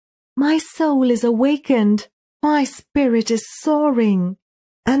My soul is awakened, my spirit is soaring,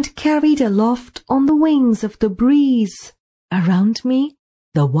 and carried aloft on the wings of the breeze. Around me,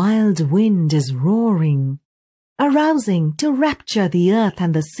 the wild wind is roaring, arousing to rapture the earth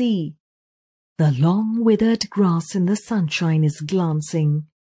and the sea. The long withered grass in the sunshine is glancing.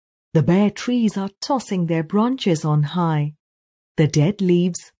 The bare trees are tossing their branches on high. The dead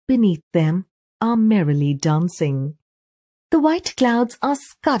leaves beneath them are merrily dancing. The white clouds are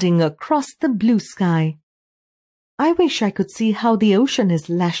scudding across the blue sky. I wish I could see how the ocean is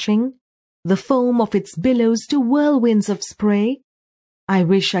lashing the foam of its billows to whirlwinds of spray. I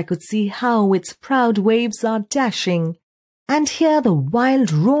wish I could see how its proud waves are dashing, and hear the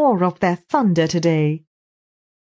wild roar of their thunder today.